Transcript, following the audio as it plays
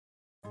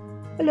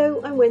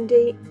Hello, I'm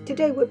Wendy.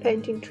 Today we're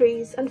painting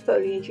trees and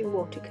foliage in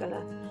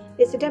watercolour.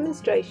 It's a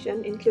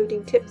demonstration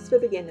including tips for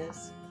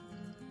beginners.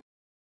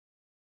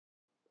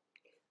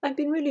 I've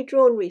been really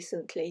drawn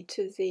recently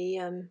to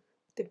the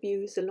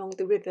views along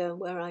the river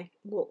where I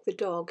walk the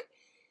dog.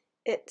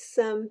 It's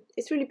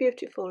really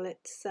beautiful.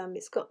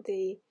 It's got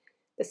the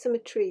summer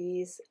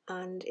trees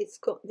and it's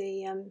got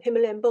the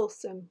Himalayan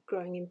balsam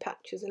growing in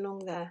patches along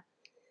there.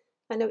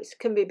 I know it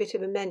can be a bit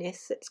of a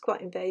menace, it's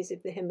quite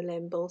invasive, the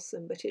Himalayan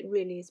balsam, but it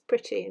really is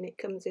pretty and it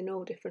comes in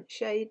all different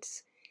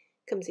shades.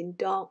 It comes in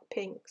dark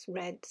pinks,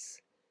 reds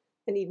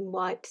and even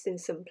whites in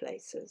some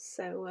places.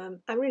 So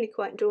I'm really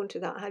quite drawn to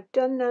that. I've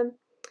done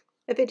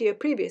a video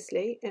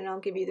previously and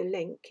I'll give you the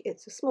link.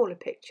 It's a smaller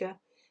picture,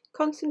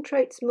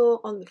 concentrates more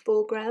on the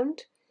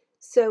foreground.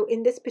 So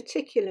in this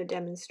particular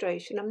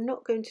demonstration I'm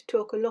not going to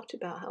talk a lot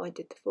about how I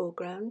did the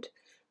foreground.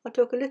 I'll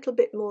talk a little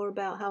bit more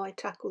about how I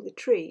tackle the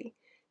tree,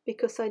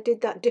 because I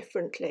did that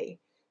differently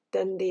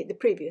than the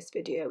previous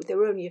video. There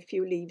were only a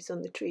few leaves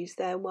on the trees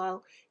there,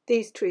 while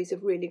these trees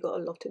have really got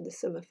a lot of the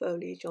summer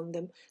foliage on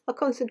them. I'll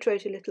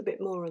concentrate a little bit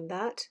more on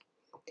that.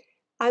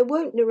 I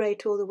won't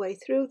narrate all the way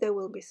through, there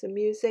will be some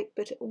music,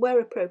 but where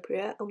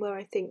appropriate and where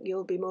I think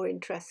you'll be more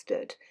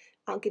interested,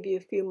 I'll give you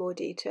a few more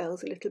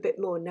details, a little bit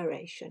more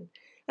narration.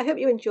 I hope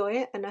you enjoy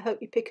it and I hope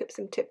you pick up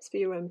some tips for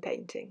your own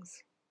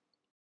paintings.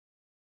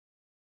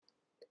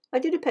 I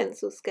did a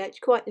pencil sketch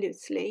quite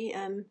loosely.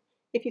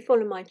 If you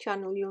follow my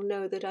channel, you'll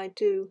know that I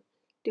do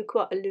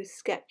quite a loose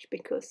sketch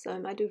because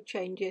I do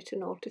change it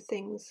and alter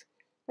things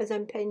as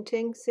I'm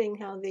painting, seeing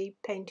how the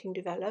painting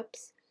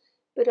develops.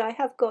 But I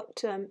have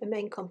got a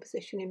main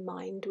composition in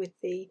mind with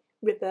the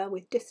river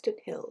with distant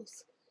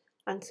hills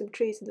and some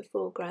trees in the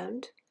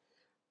foreground.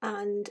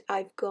 And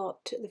I've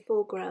got the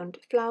foreground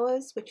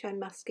flowers, which I'm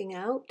masking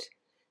out.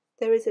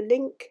 There is a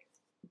link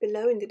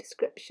below in the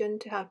description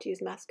to how to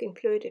use masking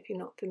fluid if you're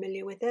not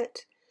familiar with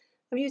it.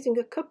 I'm using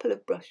a couple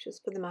of brushes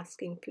for the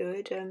masking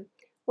fluid,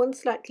 one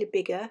slightly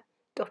bigger,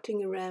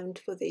 dotting around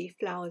for the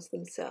flowers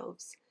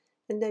themselves,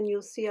 and then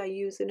you'll see I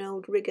use an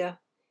old rigger.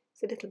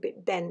 It's a little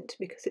bit bent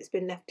because it's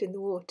been left in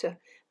the water,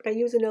 but I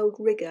use an old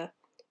rigger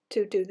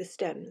to do the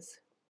stems.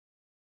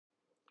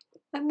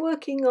 I'm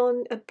working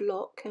on a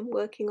block. I'm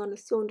working on a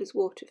Saunders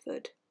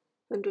Waterford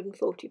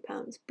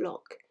 £140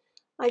 block.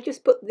 I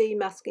just put the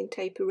masking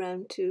tape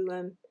around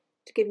to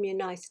give me a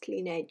nice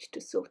clean edge to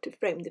sort of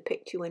frame the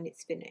picture when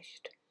it's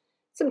finished.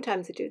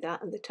 Sometimes I do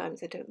that, and other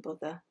times I don't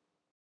bother.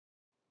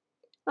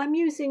 I'm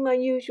using my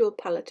usual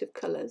palette of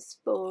colours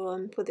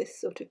for this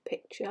sort of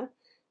picture.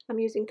 I'm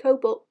using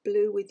cobalt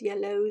blue with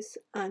yellows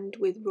and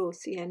with raw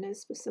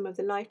siennas for some of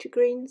the lighter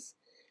greens.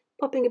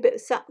 Popping a bit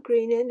of sap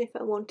green in if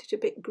I want it a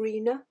bit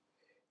greener.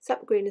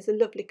 Sap green is a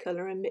lovely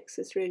colour and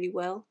mixes really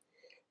well.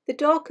 The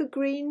darker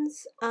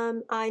greens,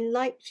 I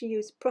like to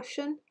use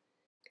Prussian.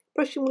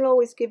 Prussian will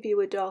always give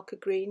you a darker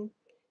green,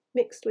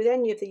 mixed with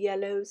any of the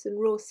yellows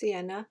and raw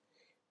sienna.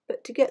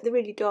 But to get the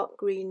really dark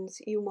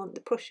greens, you want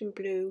the Prussian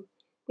blue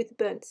with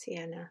burnt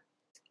sienna.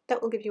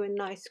 That will give you a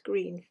nice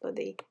green for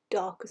the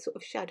darker sort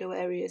of shadow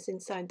areas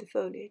inside the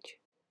foliage.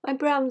 My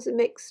browns are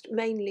mixed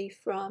mainly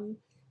from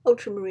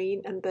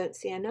ultramarine and burnt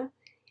sienna.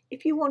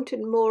 If you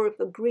wanted more of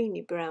a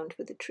greeny brown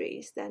for the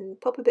trees, then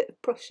pop a bit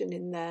of Prussian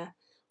in there,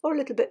 or a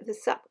little bit of the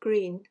sap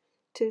green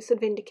to sort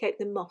of indicate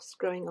the moss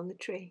growing on the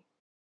tree.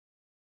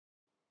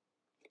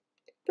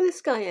 For the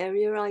sky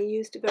area, I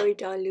used a very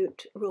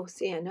dilute raw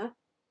sienna,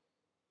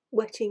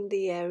 wetting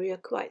the area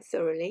quite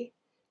thoroughly,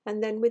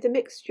 and then with a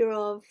mixture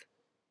of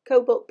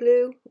cobalt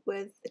blue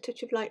with a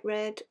touch of light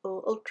red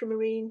or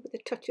ultramarine with a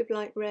touch of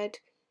light red,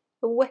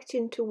 a wet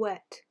into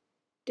wet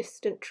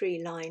distant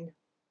tree line.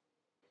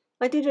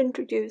 I did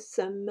introduce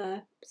some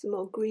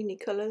more greeny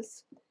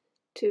colours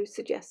to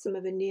suggest some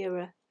of a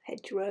nearer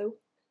hedgerow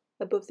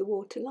above the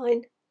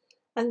waterline,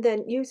 and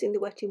then using the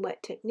wet in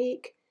wet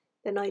technique,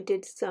 then I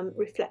did some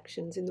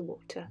reflections in the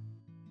water.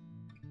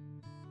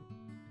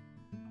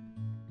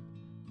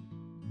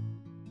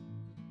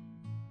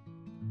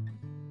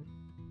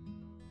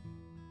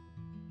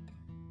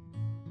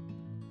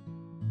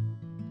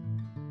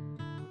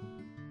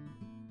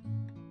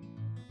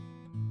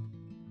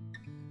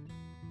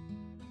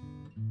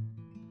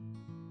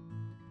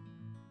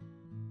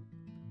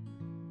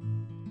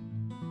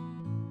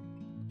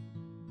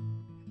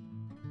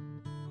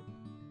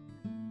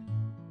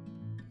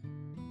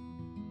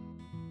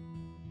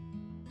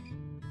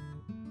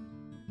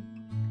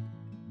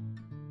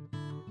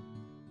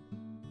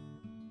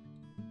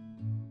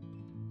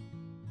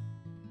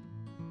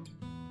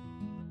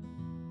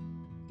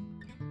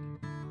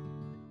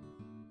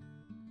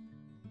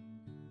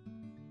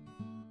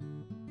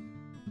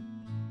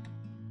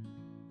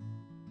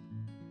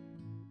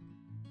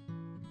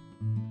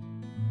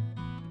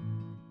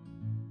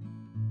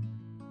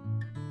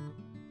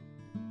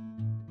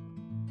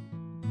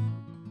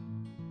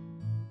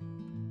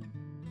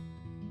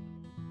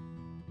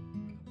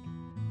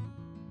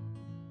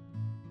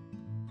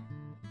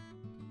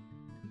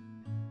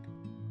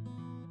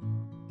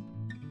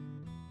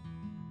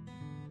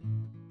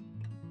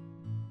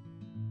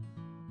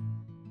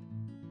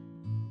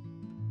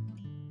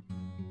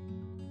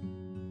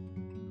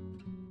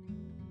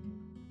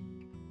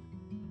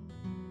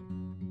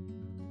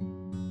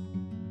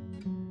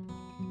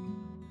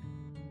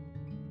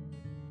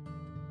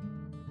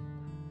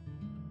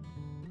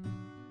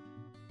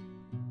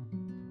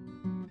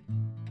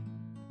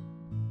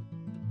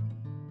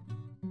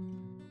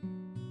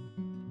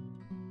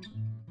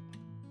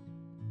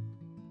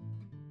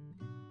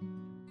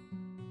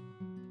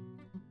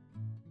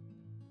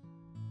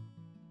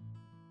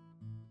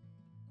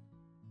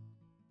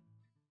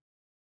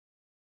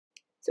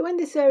 So when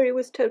this area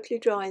was totally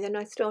dry, then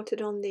I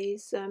started on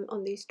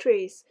these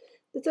trees.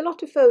 There's a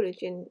lot of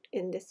foliage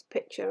in this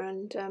picture,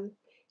 and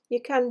you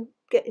can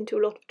get into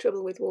a lot of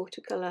trouble with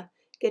watercolour,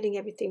 getting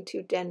everything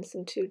too dense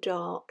and too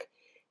dark.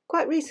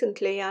 Quite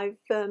recently, I'm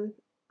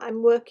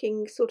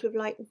working sort of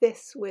like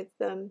this with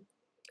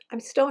I'm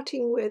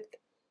starting with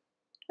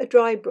a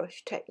dry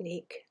brush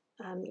technique,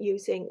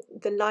 using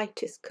the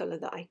lightest colour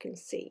that I can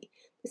see.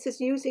 This is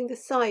using the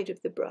side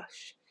of the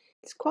brush.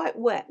 It's quite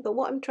wet, but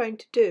what I'm trying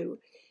to do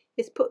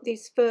is put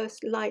these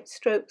first light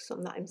strokes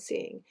on that I'm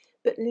seeing,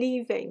 but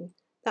leaving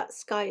that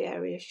sky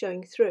area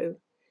showing through.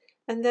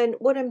 And then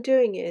what I'm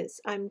doing is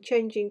I'm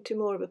changing to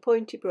more of a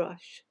pointy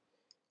brush,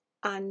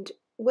 and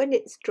when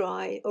it's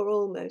dry or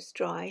almost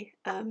dry,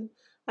 I'm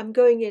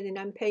going in and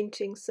I'm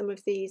painting some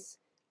of these,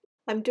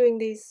 I'm doing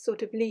these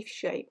sort of leaf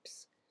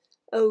shapes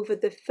over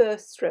the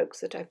first strokes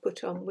that I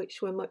put on,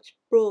 which were much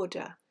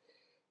broader.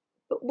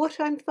 But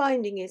what I'm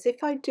finding is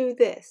if I do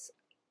this,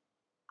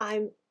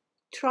 I'm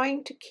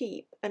trying to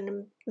keep and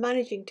I'm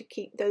managing to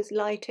keep those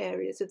light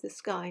areas of the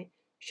sky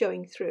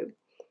showing through.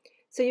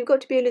 So you've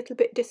got to be a little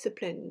bit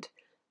disciplined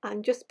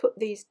and just put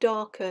these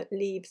darker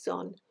leaves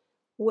on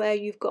where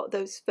you've got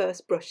those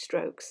first brush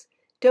strokes.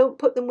 Don't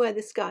put them where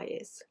the sky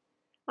is.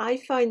 I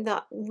find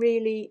that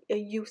really a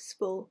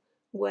useful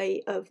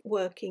way of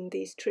working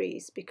these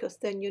trees, because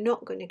then you're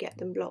not going to get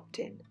them blocked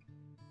in.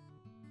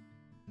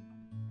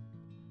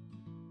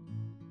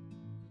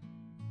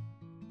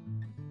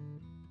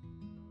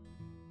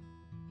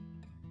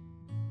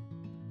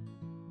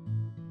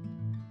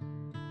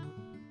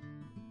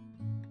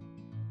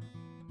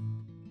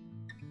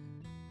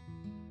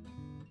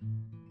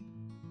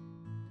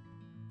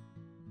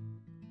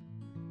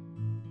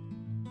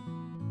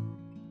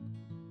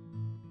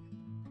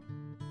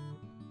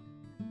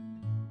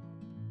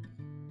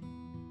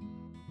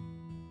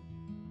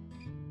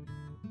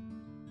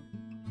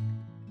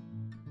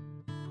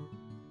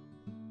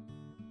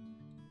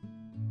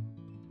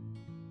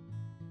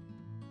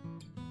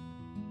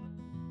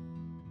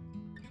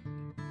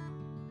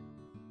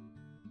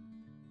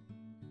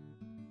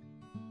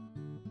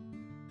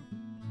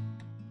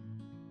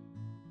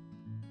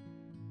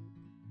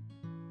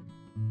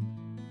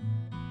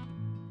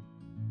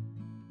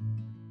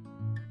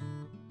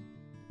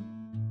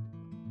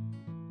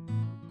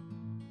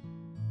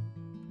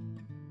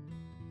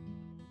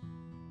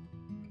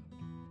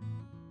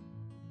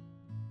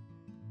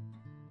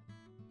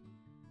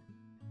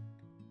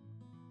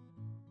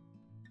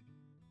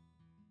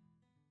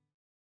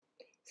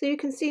 So you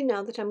can see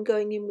now that I'm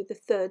going in with the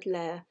third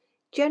layer.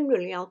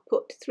 Generally I'll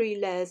put 3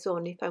 layers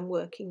on if I'm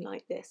working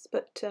like this,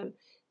 but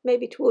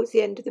maybe towards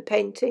the end of the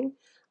painting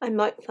I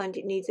might find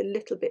it needs a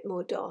little bit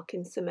more dark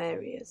in some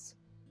areas.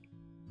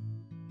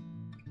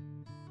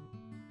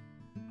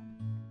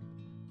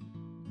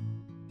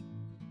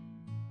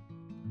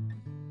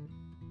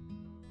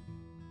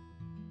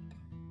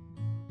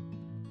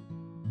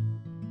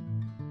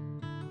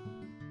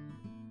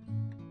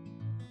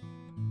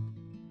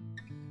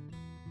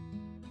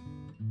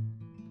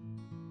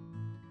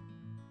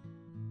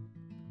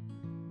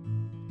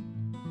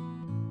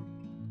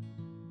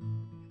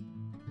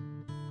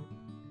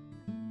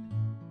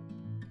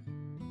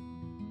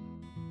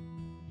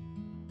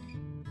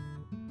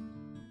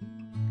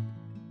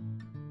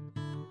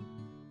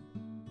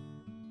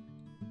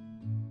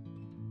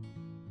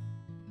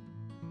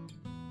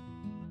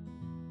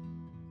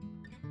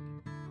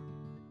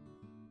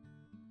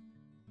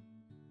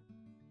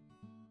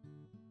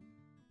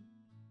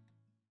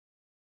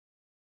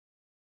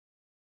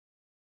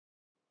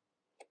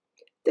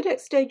 The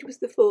next stage was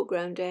the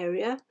foreground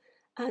area,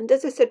 and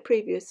as I said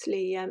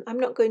previously, I'm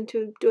not going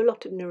to do a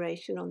lot of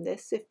narration on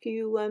this. If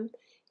you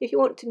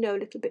want to know a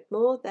little bit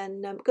more,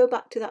 then go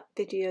back to that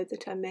video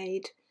that I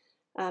made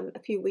a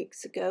few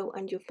weeks ago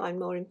and you'll find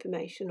more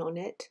information on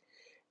it.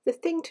 The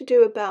thing to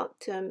do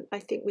about, I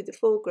think, with the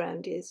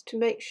foreground is to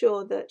make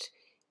sure that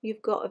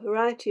you've got a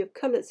variety of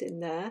colours in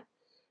there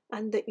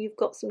and that you've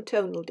got some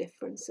tonal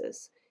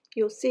differences.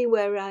 You'll see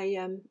where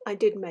I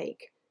did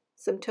make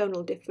some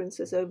tonal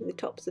differences over the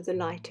tops of the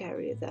light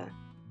area there.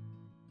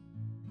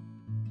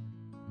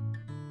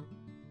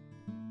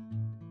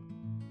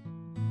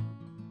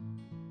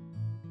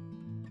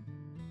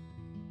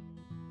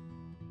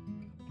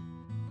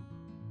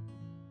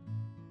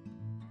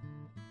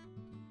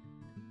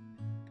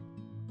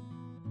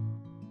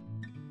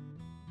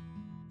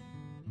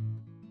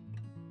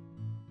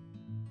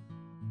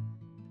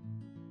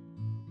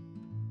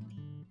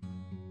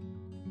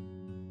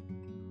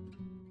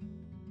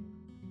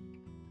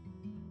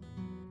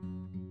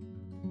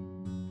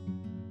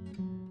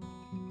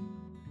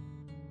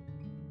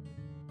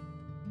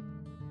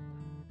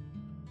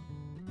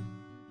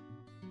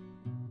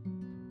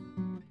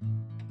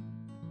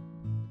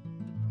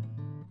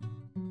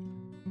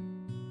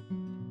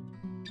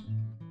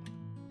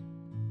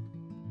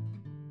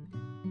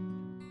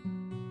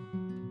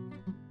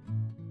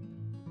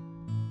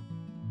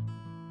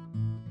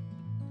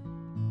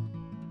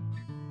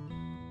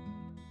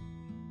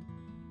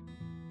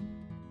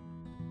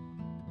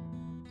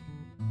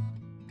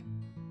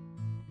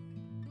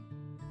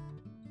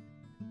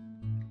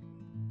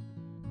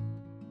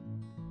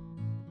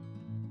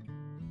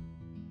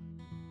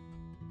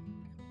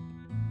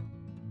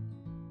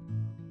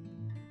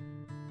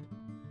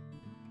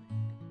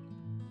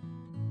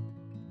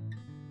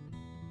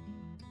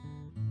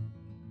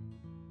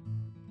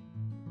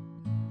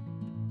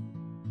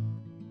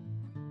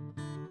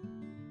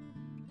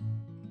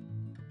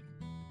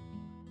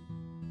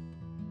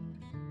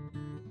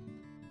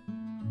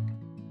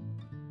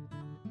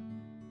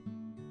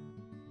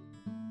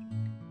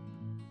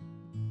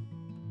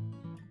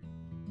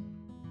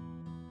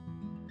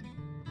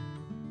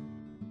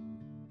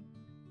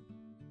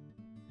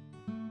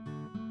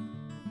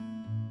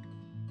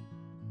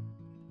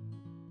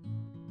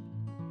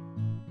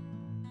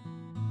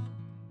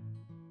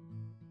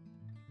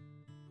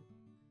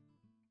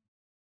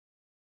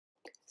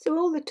 So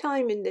all the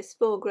time in this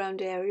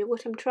foreground area,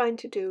 what I'm trying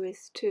to do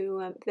is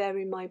to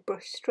vary my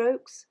brush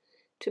strokes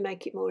to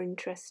make it more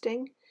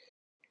interesting.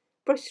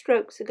 Brush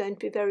strokes are going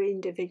to be very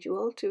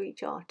individual to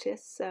each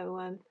artist,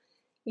 so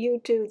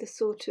you do the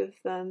sort of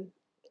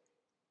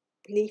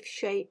leaf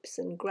shapes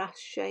and grass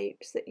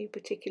shapes that you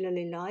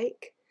particularly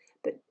like.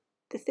 But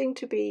the thing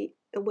to be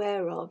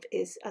aware of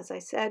is, as I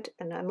said,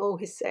 and I'm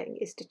always saying,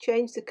 is to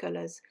change the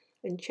colours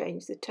and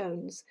change the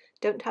tones.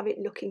 Don't have it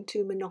looking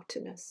too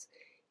monotonous.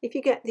 If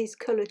you get these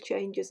colour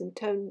changes and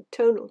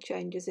tonal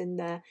changes in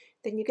there,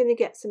 then you're going to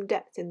get some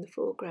depth in the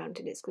foreground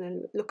and it's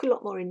going to look a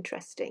lot more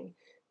interesting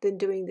than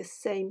doing the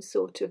same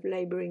sort of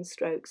labouring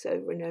strokes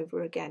over and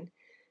over again.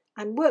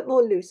 And work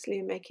more loosely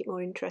and make it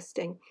more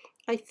interesting.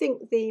 I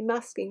think the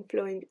masking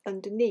flowing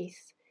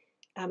underneath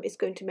is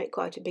going to make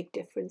quite a big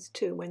difference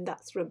too when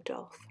that's rubbed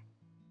off.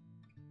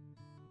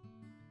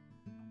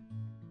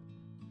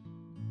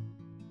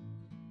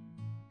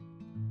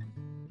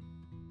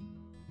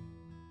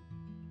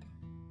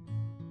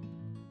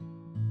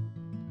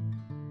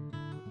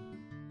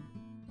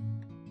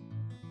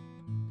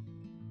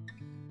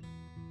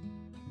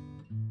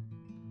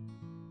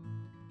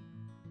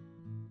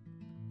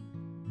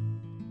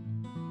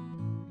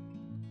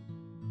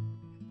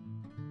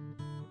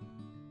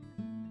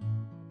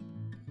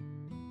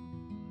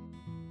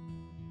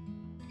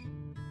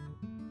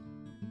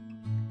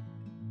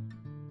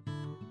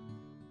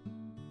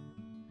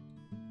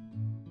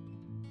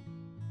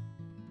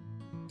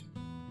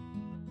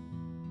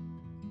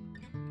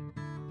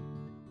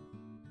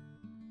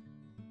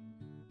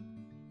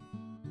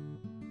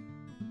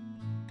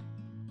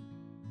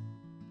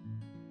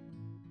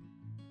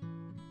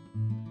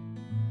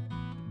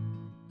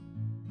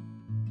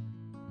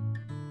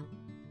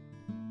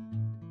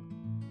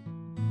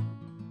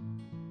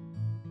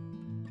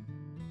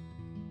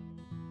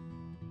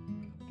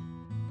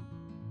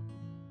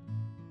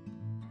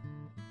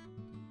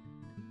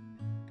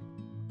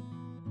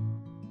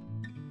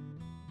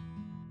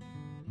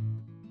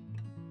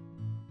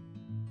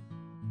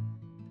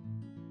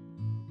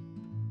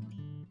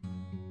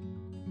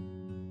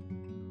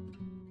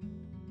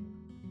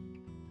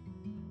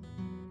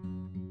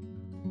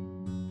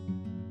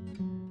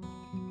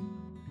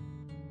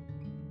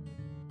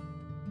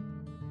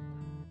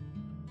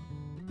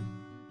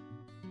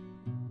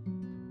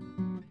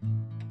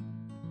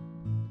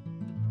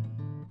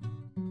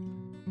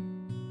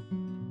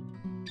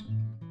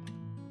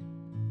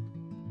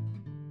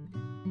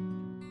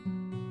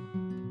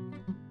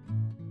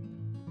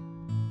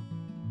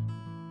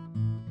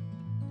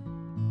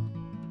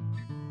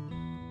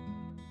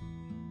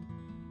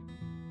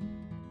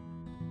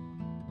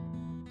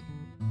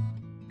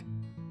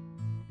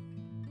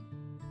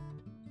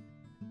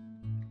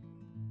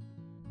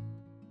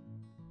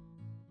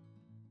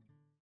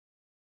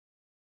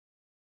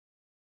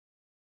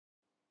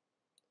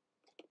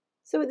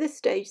 So at this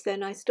stage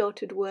then I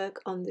started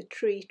work on the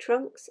tree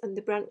trunks and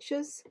the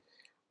branches.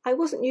 I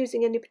wasn't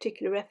using any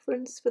particular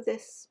reference for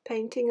this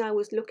painting. I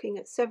was looking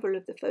at several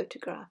of the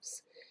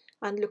photographs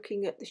and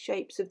looking at the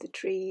shapes of the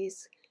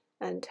trees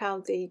and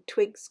how the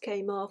twigs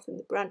came off and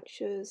the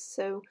branches,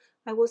 so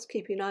I was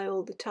keeping an eye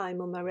all the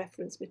time on my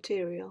reference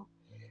material.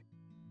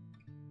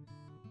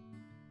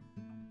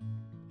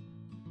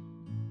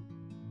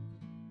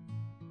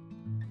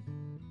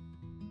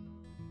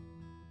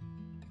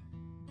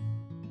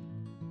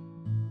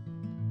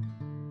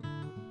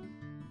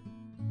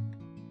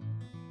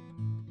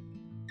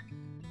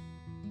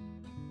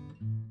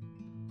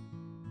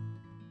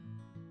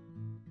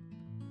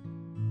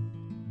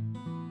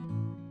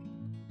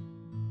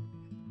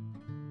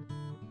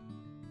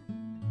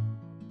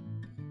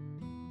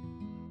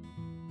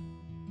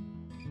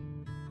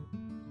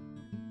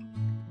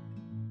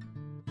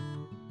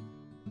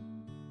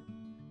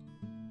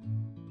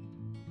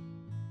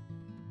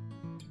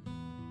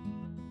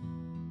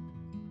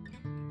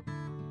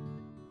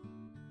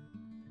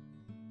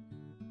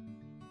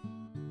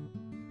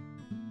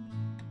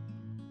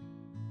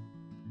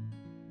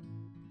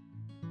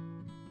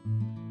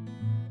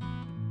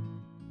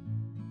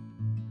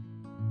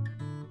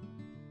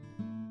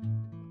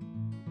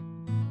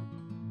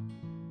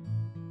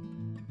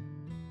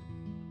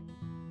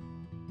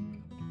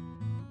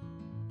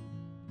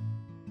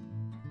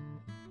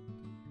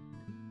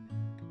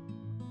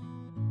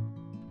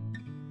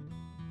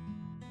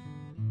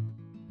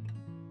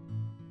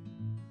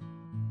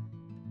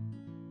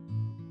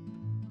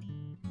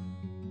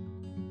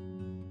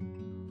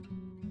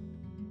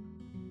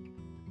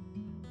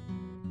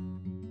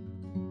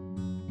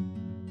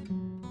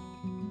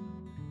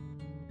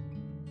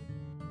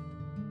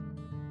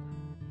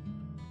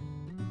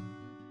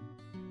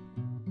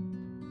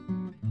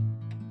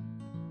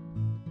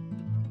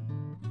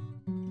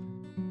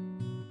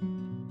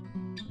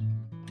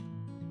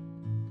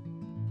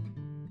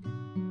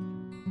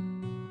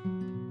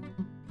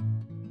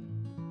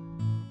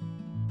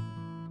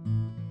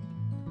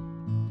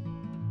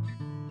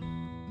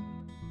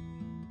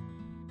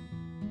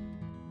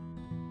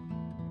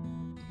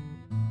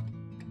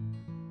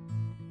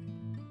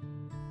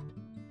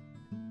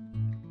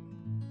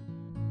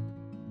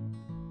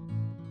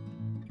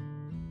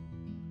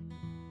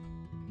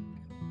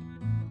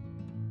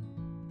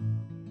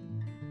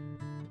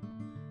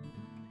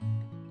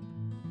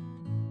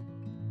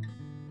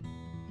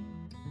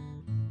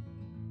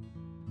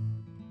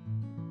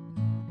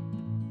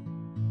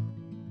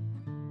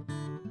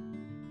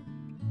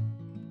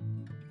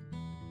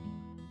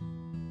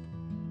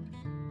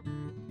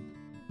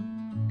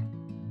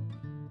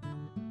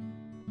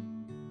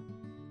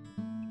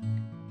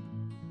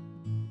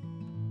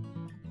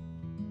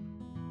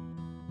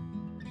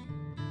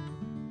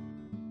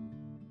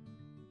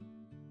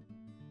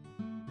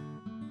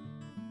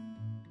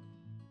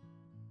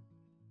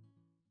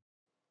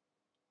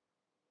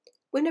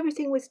 When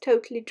everything was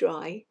totally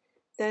dry,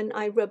 then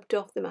I rubbed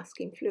off the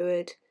masking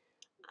fluid.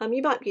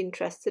 You might be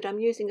interested, I'm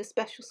using a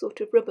special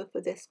sort of rubber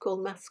for this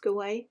called Mask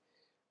Away.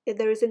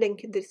 There is a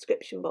link in the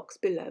description box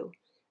below.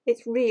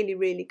 It's really,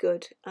 really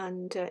good,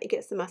 and it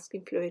gets the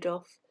masking fluid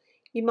off.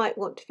 You might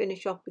want to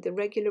finish off with a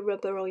regular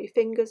rubber or your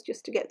fingers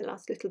just to get the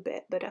last little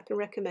bit, but I can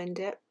recommend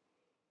it.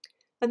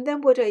 And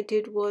then what I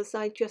did was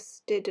I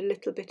just did a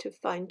little bit of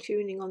fine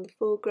tuning on the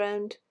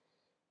foreground.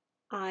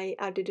 I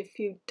added a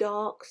few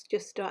darks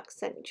just to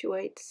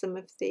accentuate some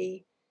of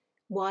the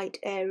white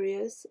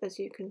areas, as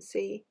you can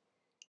see.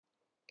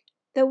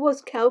 There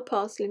was cow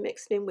parsley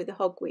mixed in with the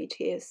hogweed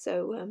here,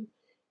 so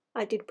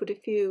I did put a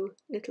few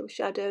little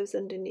shadows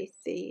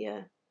underneath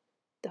the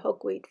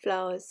hogweed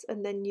flowers,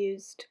 and then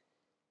used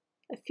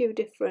a few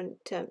different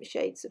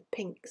shades of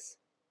pinks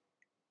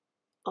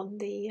on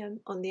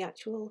the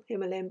actual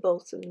Himalayan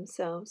balsam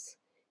themselves,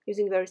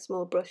 using a very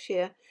small brush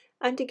here.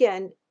 And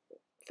again,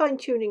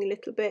 fine-tuning a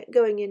little bit,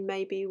 going in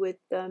maybe with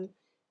a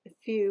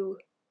few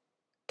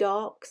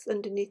darks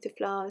underneath the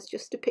flowers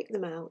just to pick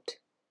them out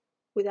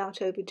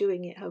without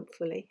overdoing it,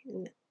 hopefully,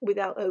 and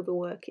without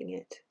overworking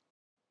it.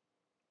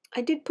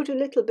 I did put a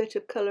little bit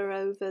of colour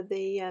over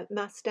the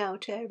masked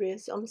out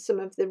areas on some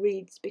of the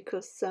reeds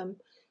because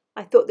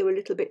I thought they were a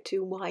little bit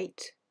too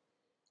white.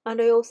 And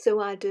I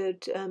also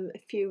added a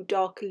few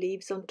darker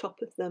leaves on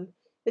top of them,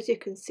 as you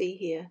can see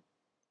here.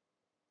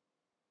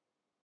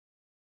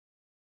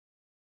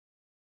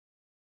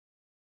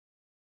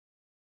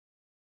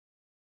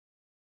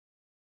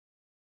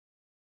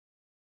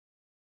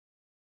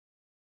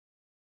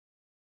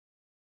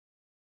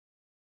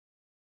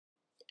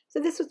 So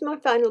this was my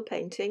final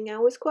painting. I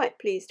was quite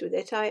pleased with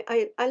it.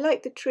 I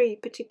like the tree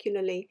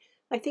particularly.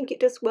 I think it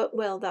does work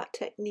well, that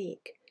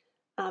technique.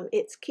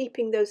 It's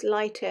keeping those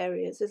light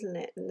areas, isn't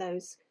it? And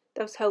those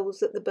holes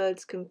that the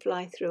birds can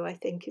fly through, I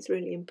think, is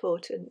really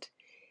important.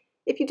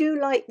 If you do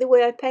like the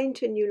way I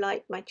paint and you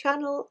like my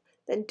channel,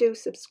 then do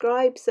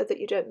subscribe so that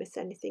you don't miss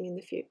anything in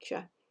the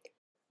future.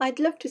 I'd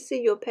love to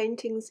see your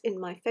paintings in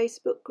my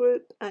Facebook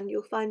group, and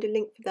you'll find a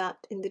link for that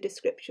in the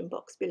description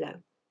box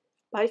below.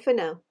 Bye for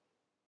now.